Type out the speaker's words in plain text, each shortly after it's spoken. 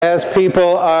As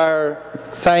people are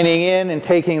signing in and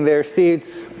taking their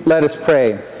seats, let us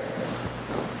pray.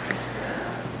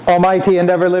 Almighty and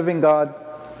ever-living God,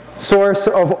 source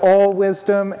of all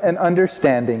wisdom and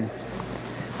understanding,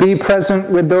 be present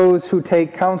with those who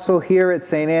take counsel here at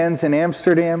St. Anne's in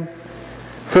Amsterdam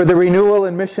for the renewal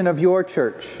and mission of your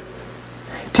church.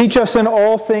 Teach us in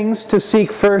all things to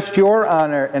seek first your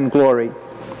honor and glory.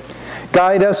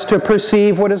 Guide us to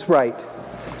perceive what is right,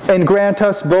 and grant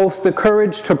us both the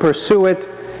courage to pursue it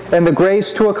and the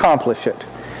grace to accomplish it.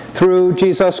 Through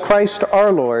Jesus Christ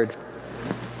our Lord.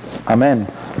 Amen.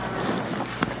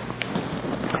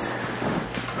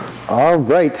 All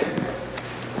right.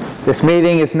 This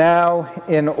meeting is now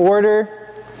in order,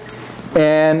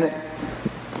 and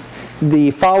the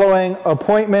following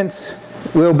appointments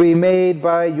will be made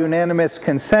by unanimous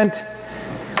consent.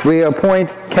 We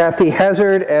appoint Kathy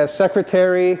Hazard as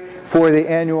secretary for the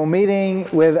annual meeting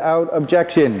without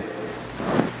objection.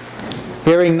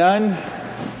 Hearing none,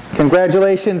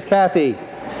 congratulations, Kathy.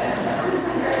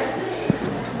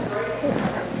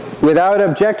 Without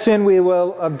objection, we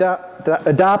will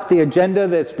adopt the agenda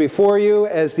that's before you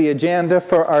as the agenda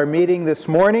for our meeting this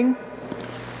morning.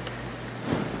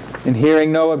 And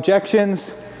hearing no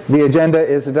objections, the agenda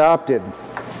is adopted.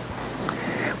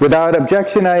 Without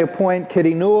objection, I appoint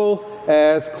Kitty Newell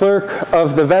as clerk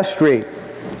of the vestry.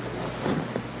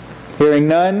 Hearing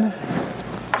none,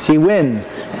 she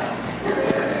wins.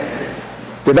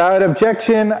 Without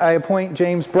objection, I appoint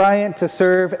James Bryant to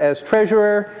serve as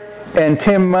treasurer and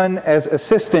Tim Munn as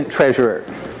assistant treasurer.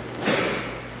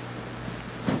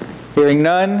 Hearing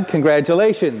none,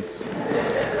 congratulations.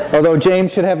 Although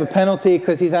James should have a penalty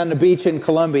because he's on the beach in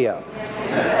Colombia.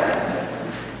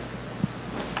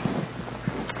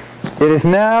 It is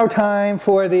now time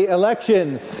for the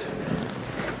elections.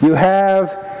 You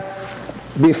have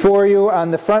before you on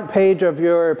the front page of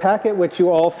your packet, which you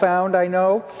all found, I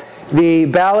know, the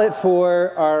ballot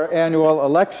for our annual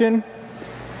election.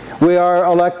 We are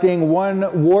electing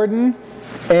one warden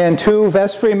and two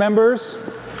vestry members.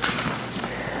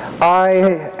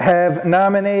 I have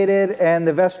nominated, and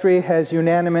the vestry has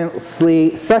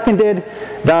unanimously seconded,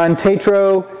 Don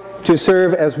Tatro to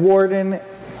serve as warden,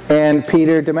 and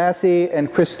Peter Damasi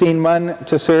and Christine Munn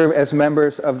to serve as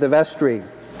members of the vestry.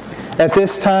 At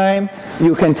this time,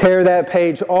 you can tear that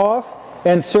page off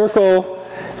and circle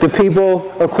the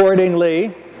people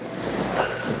accordingly.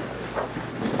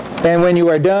 And when you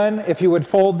are done, if you would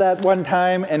fold that one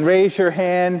time and raise your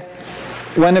hand,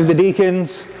 one of the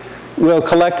deacons will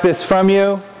collect this from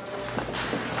you,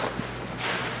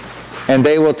 and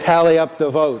they will tally up the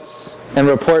votes and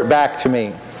report back to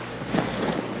me.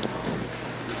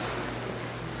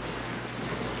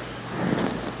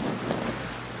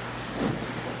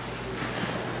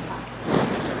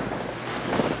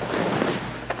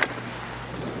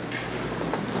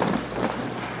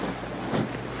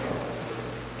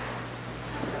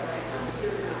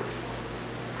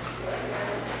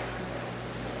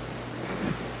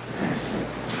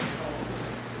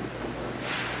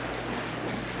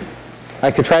 I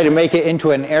could try to make it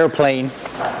into an airplane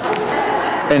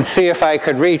and see if I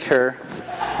could reach her,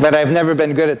 but I've never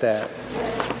been good at that.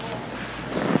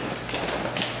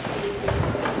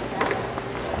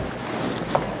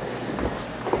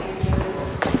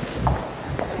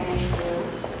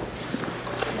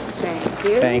 Thank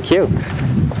you. Thank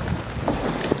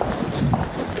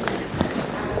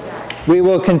you. We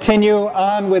will continue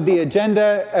on with the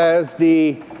agenda as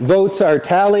the votes are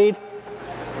tallied.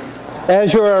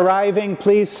 As you're arriving,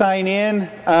 please sign in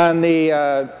on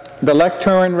the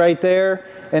lectern right there.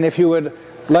 And if you would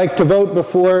like to vote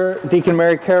before Deacon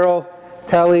Mary Carroll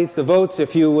tallies the votes,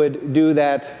 if you would do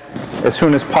that as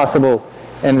soon as possible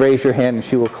and raise your hand and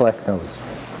she will collect those.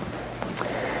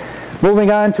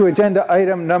 Moving on to agenda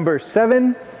item number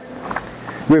 7,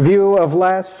 review of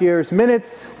last year's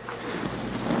minutes.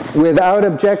 Without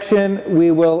objection, we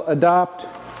will adopt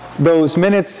those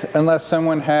minutes unless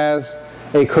someone has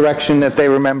a correction that they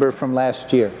remember from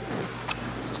last year.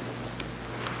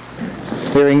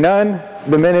 Hearing none,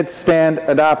 the minutes stand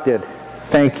adopted.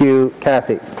 Thank you,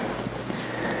 Kathy.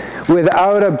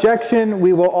 Without objection,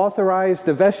 we will authorize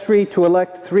the vestry to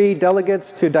elect 3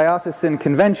 delegates to diocesan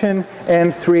convention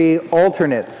and 3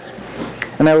 alternates.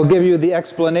 And I will give you the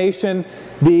explanation.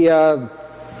 The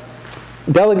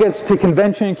delegates to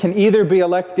convention can either be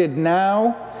elected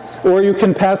now, or you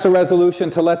can pass a resolution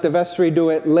to let the vestry do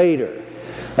it later.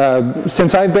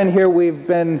 Since I've been here, we've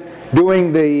been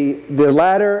doing the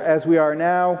latter as we are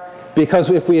now, because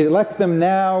if we elect them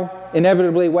now,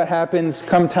 inevitably what happens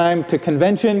come time to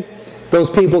convention, those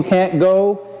people can't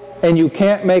go, and you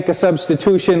can't make a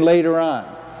substitution later on.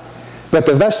 but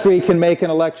the vestry can make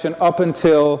an election up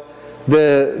until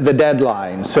the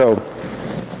deadline. So,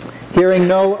 hearing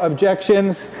no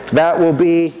objections, that will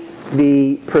be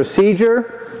the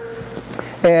procedure.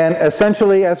 And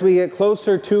essentially, as we get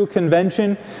closer to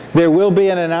convention, there will be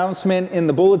an announcement in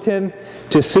the bulletin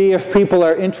to see if people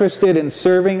are interested in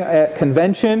serving at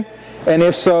convention. And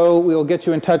if so, we'll get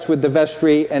you in touch with the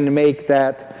vestry and make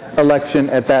that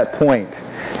election at that point.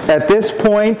 At this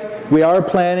point, we are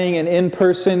planning an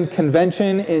in-person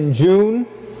convention in June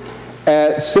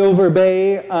at Silver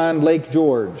Bay on Lake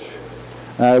George,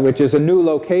 which is a new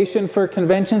location for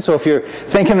convention. So if you're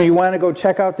thinking you want to go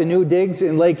check out the new digs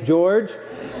in Lake George,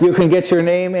 you can get your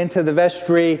name into the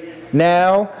vestry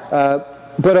now.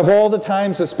 But of all the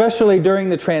times, especially during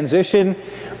the transition,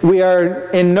 we are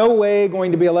in no way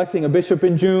going to be electing a bishop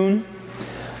in June.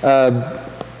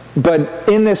 But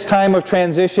in this time of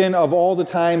transition, of all the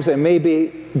times, it may be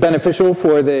beneficial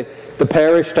for the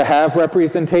parish to have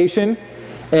representation.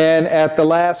 And at the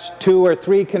last 2 or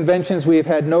 3 conventions, we've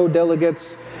had no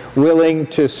delegates willing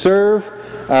to serve.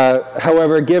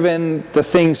 However, given the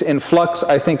things in flux,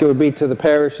 I think it would be to the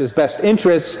parish's best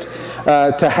interest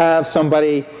to have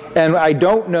somebody. And I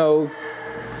don't know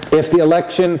if the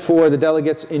election for the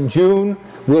delegates in June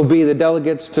will be the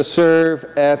delegates to serve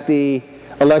at the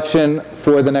election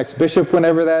for the next bishop,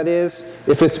 whenever that is,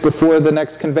 if it's before the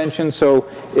next convention. So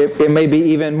it may be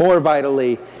even more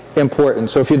vitally important.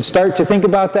 So if you'd start to think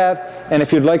about that, and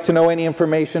if you'd like to know any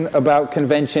information about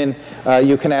convention,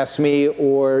 you can ask me,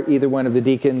 or either one of the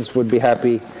deacons would be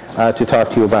happy to talk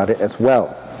to you about it as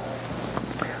well.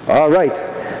 All right,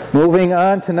 moving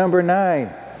on to number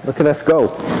 9. Look at us go.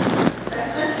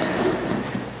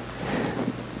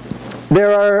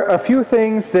 There are a few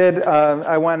things that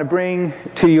I want to bring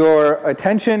to your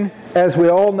attention. As we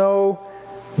all know,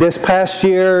 this past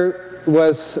year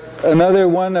was another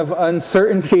one of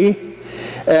uncertainty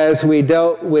as we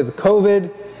dealt with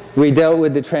COVID. We dealt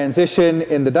with the transition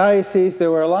in the diocese.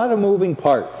 There were a lot of moving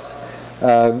parts.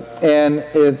 And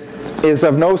it is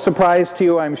of no surprise to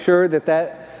you, I'm sure,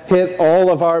 that hit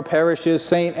all of our parishes,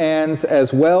 St. Anne's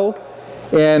as well.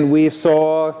 And we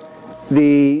saw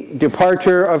the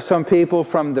departure of some people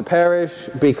from the parish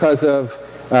because of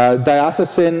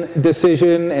diocesan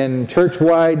decision and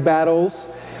church-wide battles.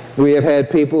 We have had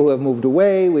people who have moved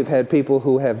away. We've had people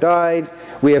who have died.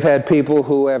 We have had people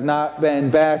who have not been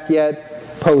back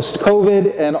yet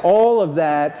post-COVID. And all of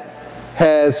that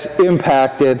has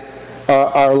impacted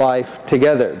our life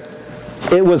together.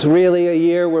 It was really a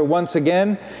year where, once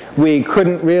again, we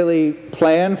couldn't really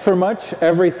plan for much.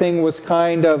 Everything was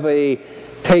kind of a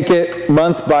take it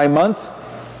month by month.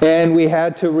 And we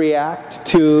had to react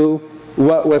to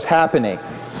what was happening.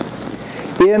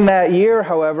 In that year,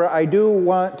 however, I do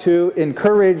want to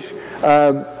encourage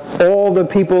all the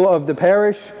people of the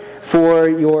parish for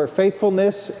your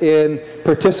faithfulness in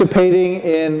participating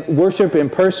in worship in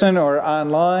person or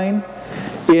online,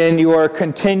 in your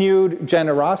continued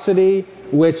generosity,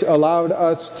 which allowed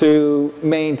us to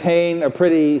maintain a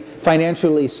pretty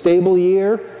financially stable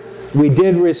year. We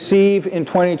did receive in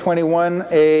 2021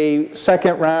 a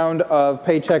second round of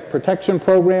Paycheck Protection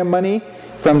Program money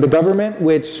from the government,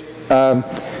 which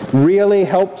really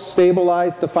helped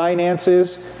stabilize the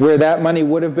finances where that money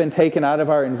would have been taken out of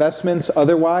our investments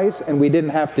otherwise, and we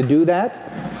didn't have to do that.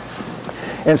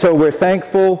 And so we're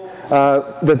thankful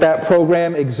that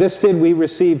program existed. We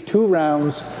received 2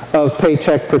 rounds of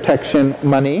Paycheck Protection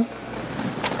money,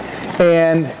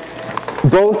 and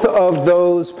both of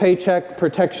those Paycheck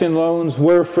Protection loans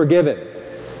were forgiven.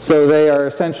 So they are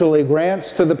essentially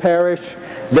grants to the parish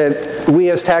that we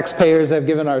as taxpayers have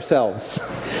given ourselves.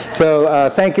 So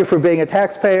thank you for being a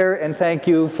taxpayer, and thank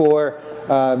you for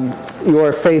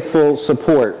your faithful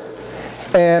support.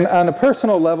 And on a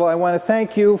personal level, I want to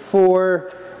thank you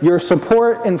for your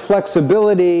support and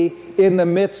flexibility in the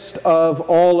midst of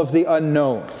all of the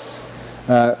unknowns.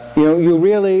 You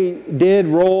really did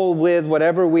roll with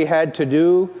whatever we had to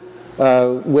do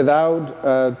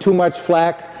without too much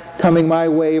flack coming my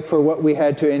way for what we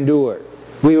had to endure.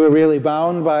 We were really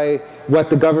bound by what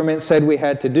the government said we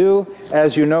had to do.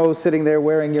 As you know, sitting there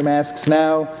wearing your masks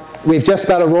now, we've just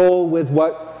got to roll with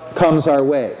what comes our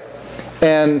way.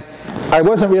 And I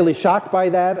wasn't really shocked by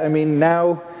that. I mean,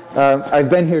 now I've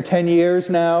been here 10 years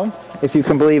now, if you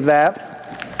can believe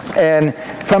that. And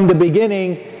from the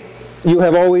beginning, you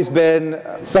have always been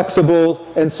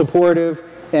flexible and supportive,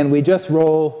 and we just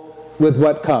roll with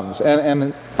what comes.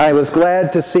 And I was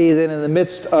glad to see that in the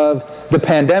midst of the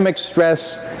pandemic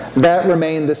stress, that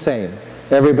remained the same.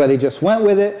 Everybody just went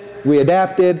with it, we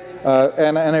adapted,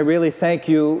 and I really thank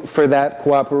you for that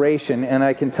cooperation. And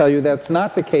I can tell you that's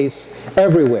not the case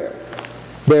everywhere.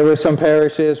 There were some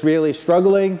parishes really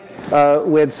struggling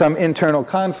with some internal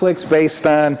conflicts based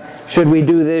on, should we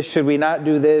do this, should we not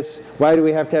do this, why do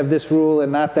we have to have this rule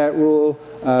and not that rule,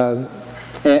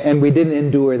 and we didn't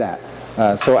endure that.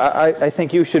 So I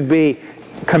think you should be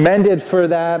commended for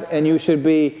that, and you should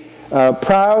be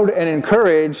proud and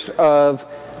encouraged of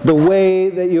the way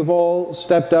that you've all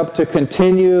stepped up to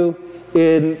continue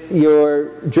in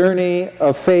your journey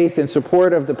of faith in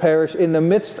support of the parish in the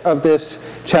midst of this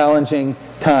challenging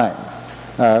time.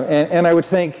 And I would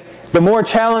think the more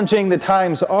challenging the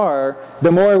times are,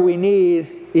 the more we need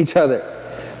each other.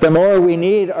 The more we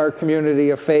need our community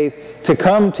of faith to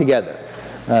come together.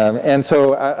 And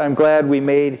so I'm glad we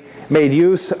made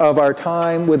use of our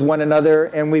time with one another,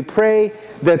 and we pray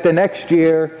that the next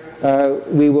year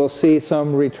we will see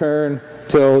some return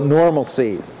to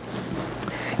normalcy.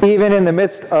 Even in the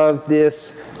midst of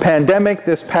this pandemic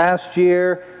this past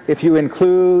year, if you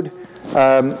include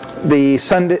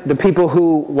the people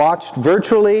who watched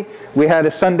virtually, we had a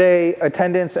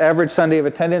average Sunday of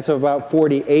attendance of about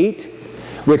 48,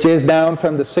 which is down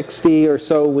from the 60 or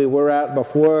so we were at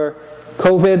before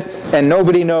COVID, and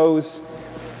nobody knows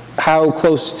how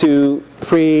close to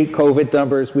pre-COVID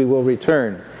numbers we will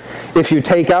return. If you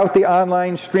take out the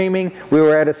online streaming, we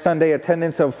were at a Sunday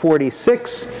attendance of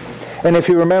 46. And if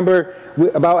you remember,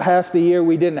 about half the year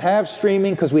we didn't have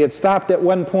streaming because we had stopped at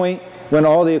one point when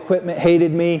all the equipment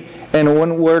hated me and it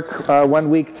wouldn't work 1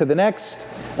 week to the next.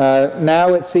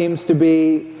 Now it seems to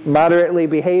be moderately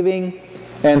behaving,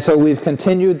 and so we've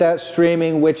continued that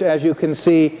streaming, which, as you can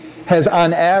see, has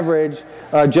on average,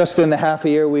 just in the half a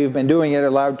year we've been doing it,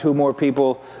 allowed 2 more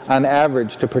people on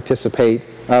average to participate.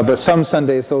 But some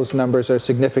Sundays those numbers are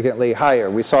significantly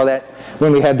higher. We saw that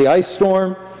when we had the ice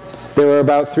storm. There were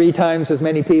about 3 times as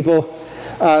many people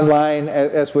online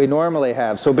as we normally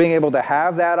have. So being able to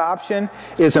have that option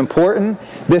is important.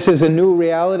 This is a new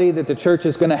reality that the church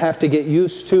is going to have to get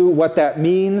used to, what that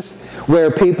means,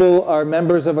 where people are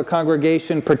members of a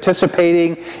congregation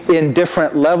participating in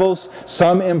different levels,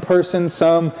 some in person,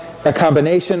 some a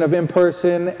combination of in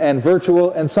person and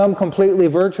virtual, and some completely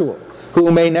virtual, who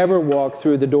may never walk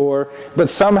through the door. But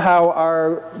somehow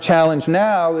our challenge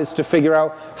now is to figure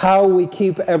out how we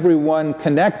keep everyone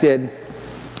connected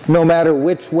no matter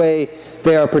which way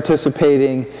they are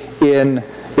participating in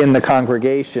the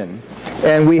congregation.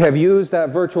 And we have used that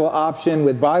virtual option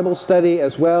with Bible study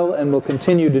as well, and will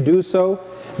continue to do so.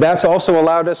 That's also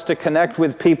allowed us to connect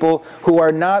with people who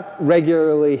are not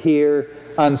regularly here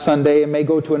on Sunday and may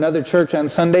go to another church on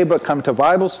Sunday but come to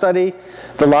Bible study.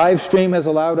 The live stream has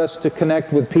allowed us to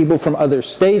connect with people from other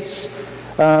states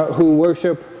who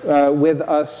worship with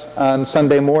us on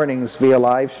Sunday mornings via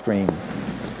live stream.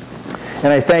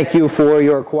 And I thank you for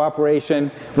your cooperation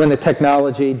when the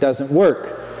technology doesn't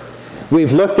work.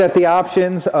 We've looked at the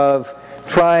options of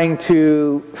trying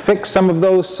to fix some of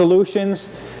those solutions.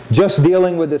 Just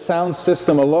dealing with the sound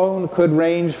system alone could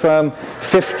range from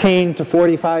 $15,000 to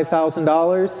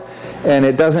 $45,000, and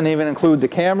it doesn't even include the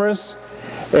cameras.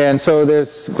 And so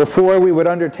before we would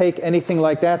undertake anything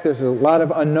like that, there's a lot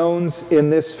of unknowns in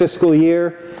this fiscal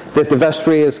year that the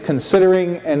vestry is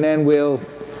considering, and then we'll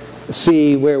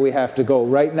see where we have to go.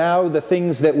 Right now, the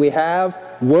things that we have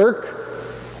work,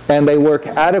 and they work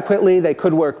adequately. They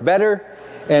could work better,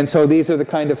 and so these are the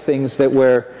kind of things that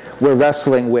we're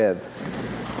wrestling with.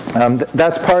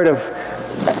 That's part of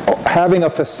having a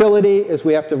facility, is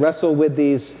we have to wrestle with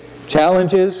these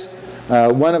challenges.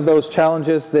 One of those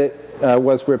challenges that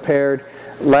was repaired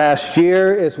last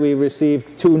year is we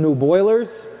received 2 new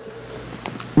boilers,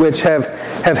 which have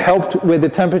helped with the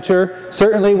temperature.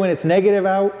 Certainly when it's negative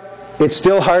out, it's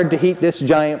still hard to heat this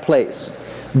giant place.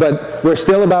 But we're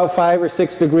still about 5 or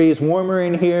 6 degrees warmer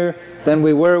in here than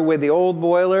we were with the old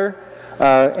boiler.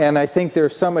 And I think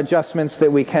there's some adjustments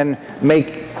that we can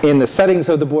make in the settings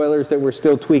of the boilers that we're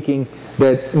still tweaking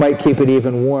that might keep it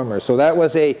even warmer. So that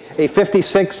was a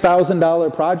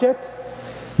 $56,000 project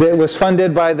that was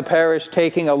funded by the parish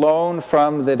taking a loan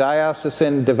from the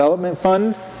Diocesan Development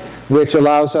Fund, which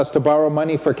allows us to borrow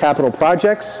money for capital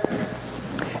projects.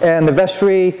 And the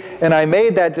vestry and I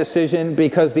made that decision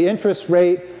because the interest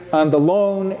rate on the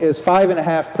loan is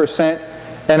 5.5%,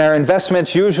 and our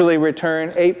investments usually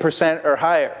return 8% or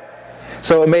higher.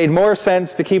 So it made more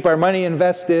sense to keep our money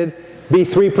invested, be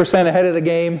 3% ahead of the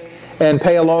game, and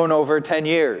pay a loan over 10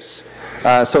 years.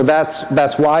 So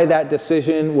that's why that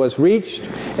decision was reached,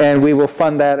 and we will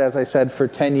fund that, as I said, for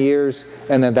 10 years,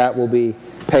 and then that will be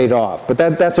paid off. But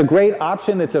that's a great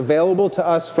option that's available to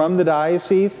us from the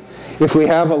diocese. If we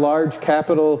have a large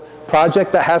capital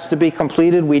project that has to be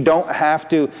completed, we don't have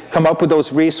to come up with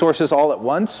those resources all at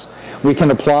once. We can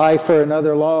apply for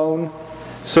another loan,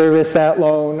 service that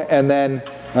loan, and then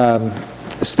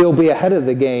still be ahead of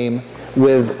the game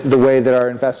with the way that our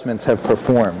investments have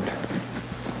performed.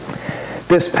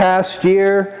 This past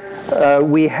year,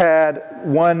 we had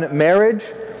one marriage,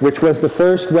 which was the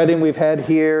first wedding we've had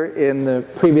here in the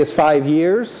previous 5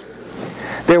 years.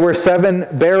 There were 7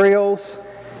 burials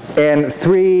and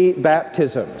 3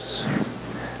 baptisms.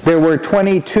 There were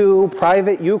 22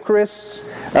 private Eucharists,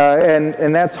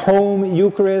 and that's home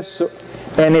Eucharists.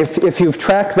 And if you've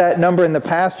tracked that number in the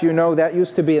past, you know that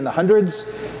used to be in the hundreds.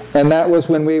 And that was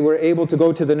when we were able to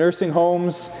go to the nursing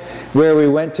homes, where we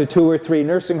went to 2 or 3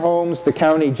 nursing homes. The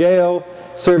county jail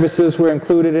services were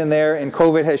included in there, and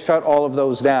COVID has shut all of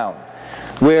those down.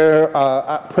 We're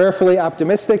prayerfully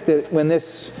optimistic that when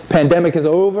this pandemic is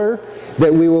over,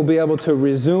 that we will be able to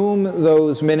resume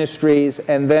those ministries,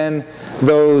 and then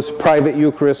those private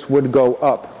Eucharists would go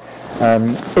up.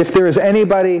 If there is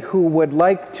anybody who would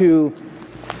like to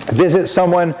visit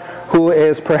someone who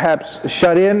is perhaps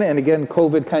shut in, and again,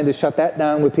 COVID kind of shut that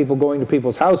down with people going to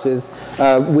people's houses.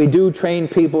 We do train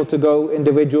people to go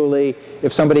individually.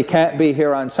 If somebody can't be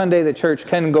here on Sunday, the church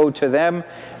can go to them,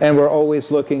 and we're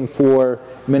always looking for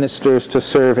ministers to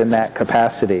serve in that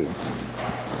capacity.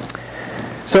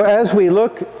 So as we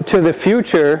look to the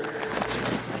future,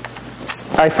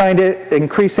 I find it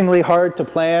increasingly hard to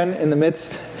plan in the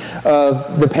midst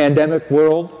of the pandemic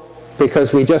world,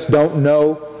 because we just don't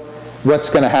know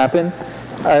what's going to happen.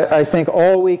 I think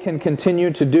all we can continue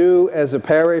to do as a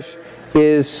parish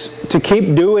is to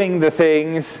keep doing the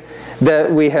things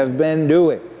that we have been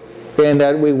doing, and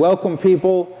that we welcome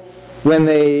people when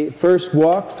they first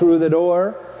walk through the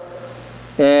door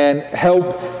and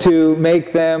help to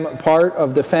make them part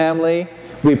of the family.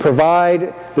 We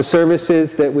provide the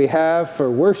services that we have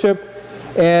for worship,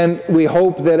 and we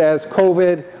hope that as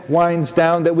COVID winds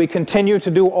down, that we continue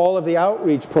to do all of the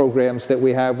outreach programs that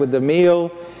we have with the meal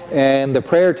and the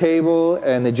prayer table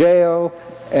and the jail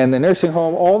and the nursing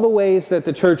home, all the ways that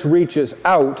the church reaches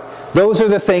out. Those are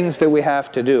the things that we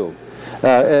have to do.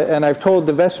 And I've told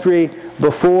the vestry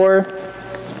before,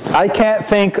 I can't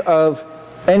think of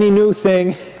any new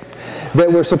thing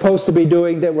that we're supposed to be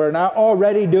doing that we're not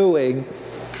already doing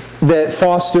that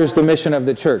fosters the mission of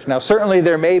the church. Now, certainly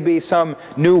there may be some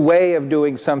new way of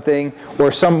doing something,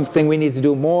 or something we need to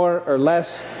do more or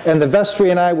less, and the vestry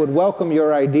and I would welcome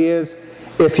your ideas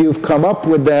if you've come up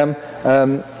with them.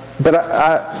 But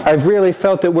I've really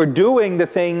felt that we're doing the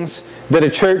things that a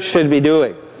church should be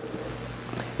doing.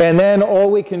 And then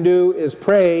all we can do is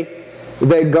pray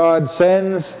that God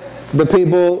sends the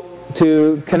people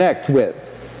to connect with,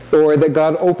 or that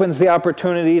God opens the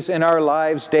opportunities in our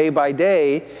lives day by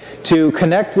day to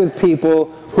connect with people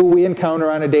who we encounter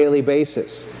on a daily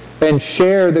basis and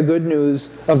share the good news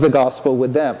of the gospel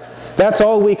with them. That's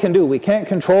all we can do. We can't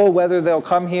control whether they'll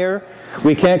come here.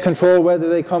 We can't control whether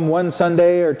they come one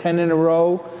Sunday or 10 in a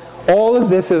row. All of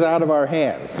this is out of our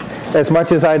hands. As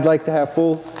much as I'd like to have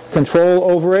full control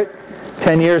over it,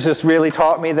 10 years has really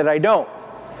taught me that I don't.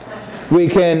 We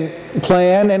can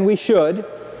plan, and we should.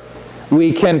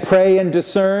 We can pray and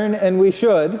discern, and we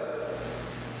should.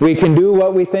 We can do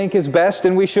what we think is best,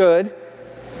 and we should.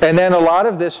 And then a lot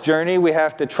of this journey, we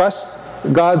have to trust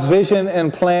God's vision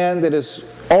and plan that is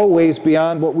always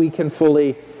beyond what we can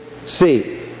fully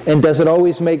see. And does it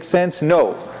always make sense?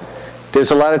 No.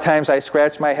 There's a lot of times I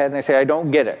scratch my head and I say, I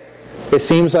don't get it. It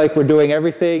seems like we're doing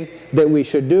everything that we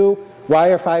should do. Why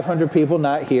are 500 people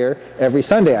not here every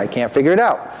Sunday? I can't figure it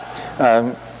out.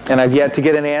 And I've yet to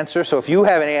get an answer, so if you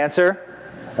have an answer,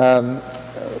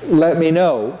 let me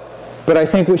know. But I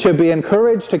think we should be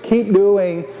encouraged to keep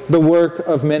doing the work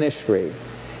of ministry.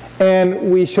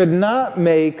 And we should not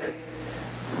make...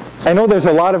 I know there's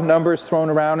a lot of numbers thrown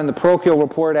around, and the parochial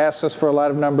report asks us for a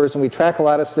lot of numbers, and we track a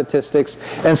lot of statistics.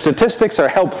 And statistics are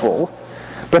helpful,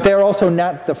 but they're also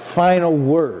not the final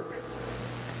word.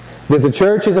 That the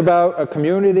church is about a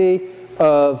community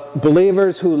of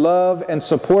believers who love and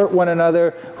support one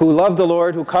another, who love the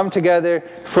Lord, who come together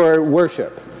for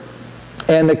worship.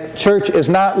 And the church is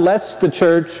not less the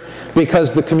church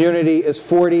because the community is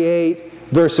 48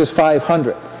 versus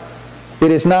 500.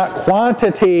 It is not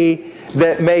quantity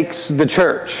that makes the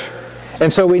church.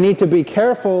 And so we need to be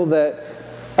careful that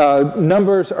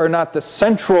numbers are not the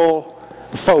central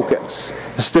focus.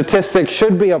 Statistics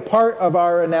should be a part of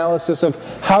our analysis of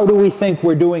how do we think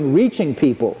we're doing reaching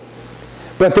people.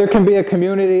 But there can be a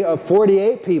community of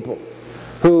 48 people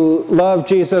who love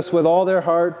Jesus with all their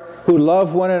heart, who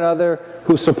love one another,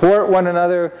 who support one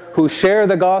another, who share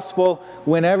the gospel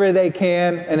whenever they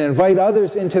can, and invite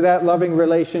others into that loving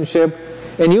relationship.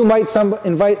 And you might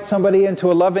invite somebody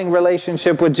into a loving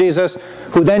relationship with Jesus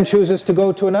who then chooses to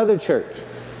go to another church.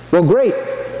 Well, great,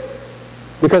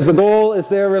 because the goal is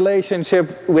their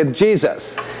relationship with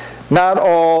Jesus, not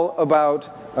all about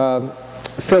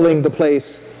filling the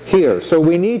place here. So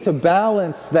we need to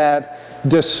balance that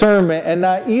discernment and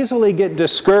not easily get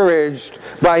discouraged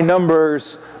by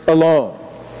numbers alone.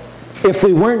 If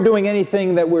we weren't doing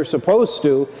anything that we're supposed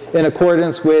to in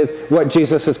accordance with what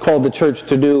Jesus has called the church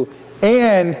to do,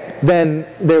 and then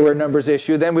there were numbers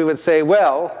issue, then we would say,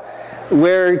 well,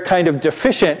 we're kind of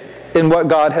deficient in what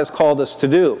God has called us to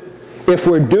do. If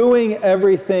we're doing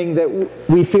everything that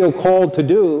we feel called to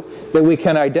do, that we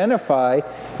can identify,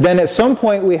 then at some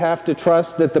point we have to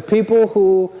trust that the people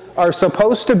who are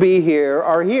supposed to be here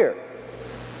are here.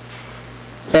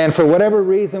 And for whatever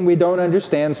reason we don't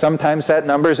understand, sometimes that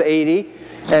number is 80,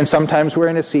 and sometimes we're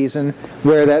in a season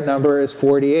where that number is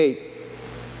 48.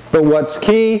 But what's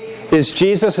key is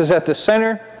Jesus is at the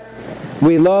center.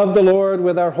 We love the Lord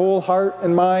with our whole heart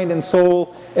and mind and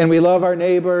soul, and we love our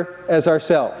neighbor as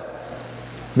ourselves.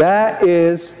 That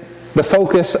is the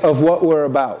focus of what we're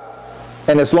about.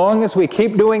 And as long as we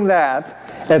keep doing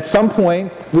that, at some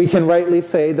point we can rightly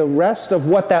say the rest of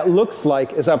what that looks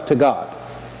like is up to God.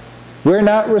 We're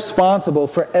not responsible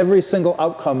for every single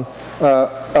outcome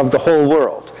of the whole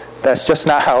world. That's just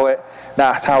not how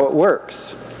it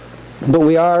works. But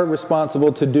we are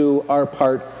responsible to do our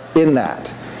part in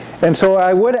that. And so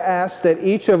I would ask that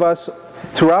each of us,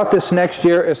 throughout this next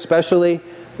year especially,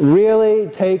 really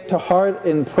take to heart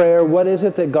in prayer, what is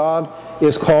it that God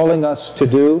is calling us to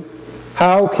do?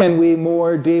 How can we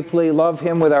more deeply love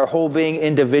Him with our whole being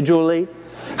individually?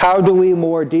 How do we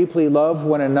more deeply love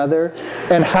one another?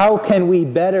 And how can we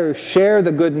better share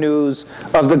the good news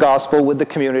of the gospel with the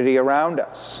community around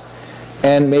us?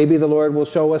 And maybe the Lord will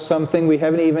show us something we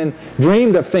haven't even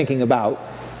dreamed of thinking about,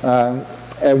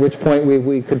 at which point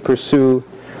we could pursue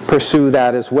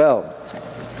that as well.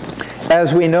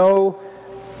 As we know,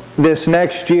 this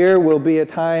next year will be a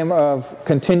time of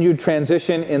continued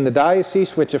transition in the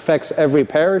diocese, which affects every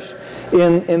parish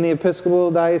in the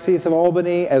Episcopal Diocese of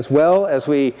Albany, as well as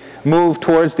we move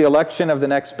towards the election of the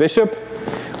next bishop,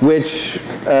 which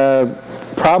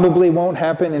probably won't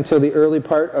happen until the early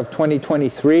part of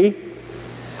 2023.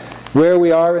 Where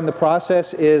we are in the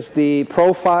process is the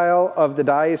profile of the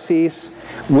diocese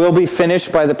will be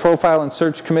finished by the Profile and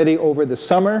Search Committee over the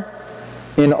summer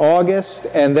in August,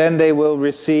 and then they will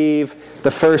receive the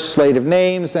first slate of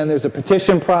names. Then there's a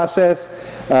petition process,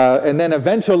 and then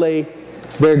eventually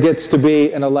there gets to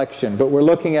be an election. But we're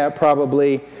looking at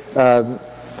probably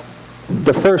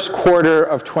the first quarter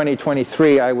of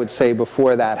 2023, I would say,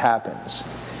 before that happens.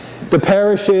 The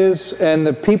parishes and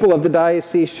the people of the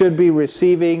diocese should be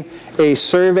receiving a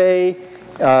survey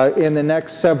in the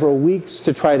next several weeks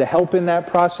to try to help in that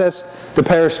process. The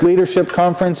Parish Leadership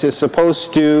Conference is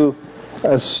supposed to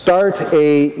start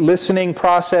a listening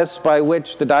process by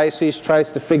which the diocese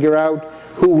tries to figure out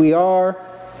who we are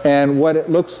and what it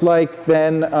looks like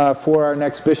then for our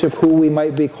next bishop, who we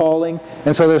might be calling.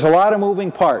 And so there's a lot of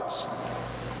moving parts.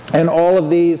 And all of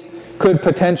these could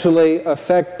potentially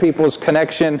affect people's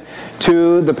connection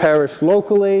to the parish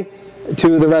locally,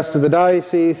 to the rest of the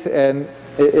diocese, and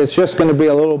it's just going to be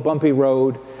a little bumpy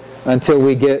road until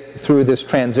we get through this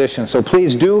transition. So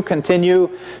please do continue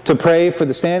to pray for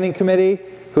the Standing Committee,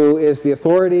 who is the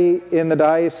authority in the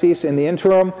diocese in the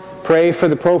interim. Pray for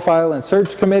the Profile and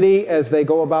Search Committee as they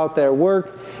go about their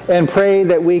work, and pray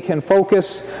that we can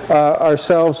focus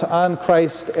ourselves on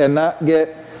Christ and not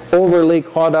get overly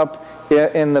caught up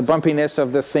in the bumpiness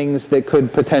of the things that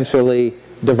could potentially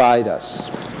divide us.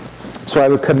 So I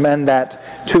would commend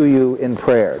that to you in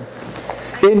prayer.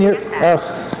 In your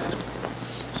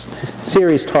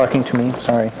Siri's talking to me,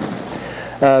 sorry.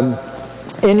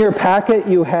 In your packet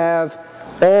you have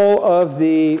all of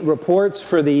the reports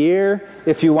for the year.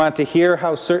 If you want to hear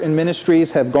how certain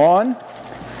ministries have gone,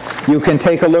 you can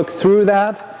take a look through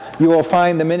that. You will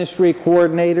find the ministry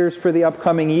coordinators for the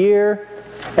upcoming year,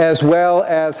 as well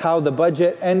as how the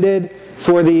budget ended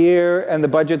for the year and the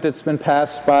budget that's been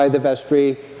passed by the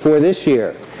vestry for this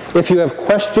year. If you have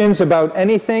questions about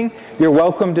anything, you're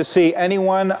welcome to see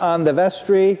anyone on the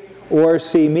vestry or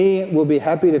see me. We'll be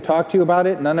happy to talk to you about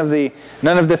it. None of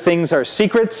the things are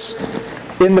secrets.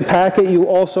 In the packet you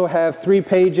also have 3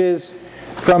 pages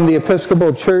from the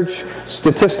Episcopal Church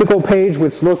statistical page,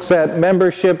 which looks at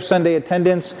membership, Sunday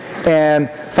attendance, and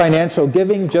financial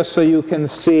giving, just so you can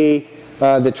see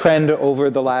the trend over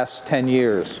the last 10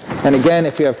 years. And again,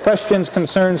 if you have questions,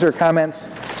 concerns, or comments,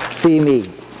 see me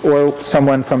or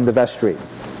someone from the vestry.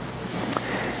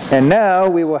 And now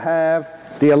we will have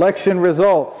the election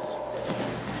results.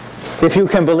 If you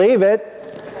can believe it,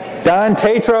 Don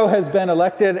Tatro has been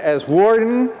elected as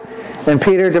warden, and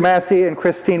Peter DeMasi and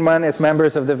Christine Munn as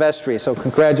members of the vestry. So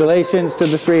congratulations to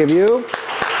the three of you.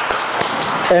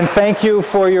 And thank you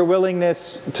for your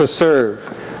willingness to serve.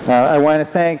 I want to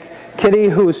thank Kitty,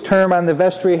 whose term on the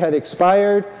vestry had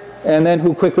expired, and then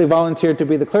who quickly volunteered to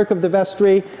be the clerk of the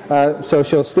vestry. So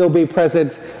she'll still be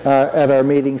present at our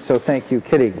meeting. So thank you,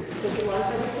 Kitty.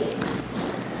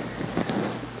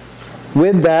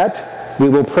 With that, we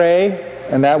will pray,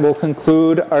 and that will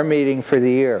conclude our meeting for the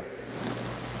year.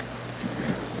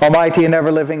 Almighty and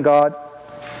ever-living God,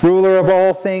 ruler of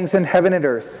all things in heaven and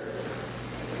earth,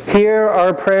 hear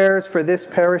our prayers for this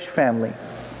parish family.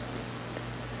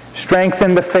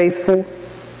 Strengthen the faithful,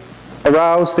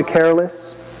 arouse the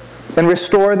careless, and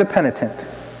restore the penitent.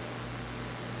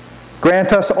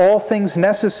 Grant us all things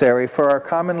necessary for our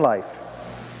common life,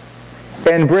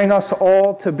 and bring us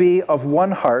all to be of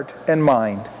one heart and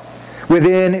mind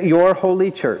within your holy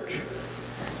church,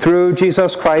 through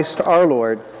Jesus Christ our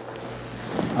Lord.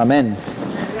 Amen.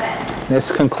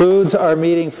 This concludes our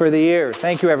meeting for the year.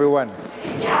 Thank you, everyone.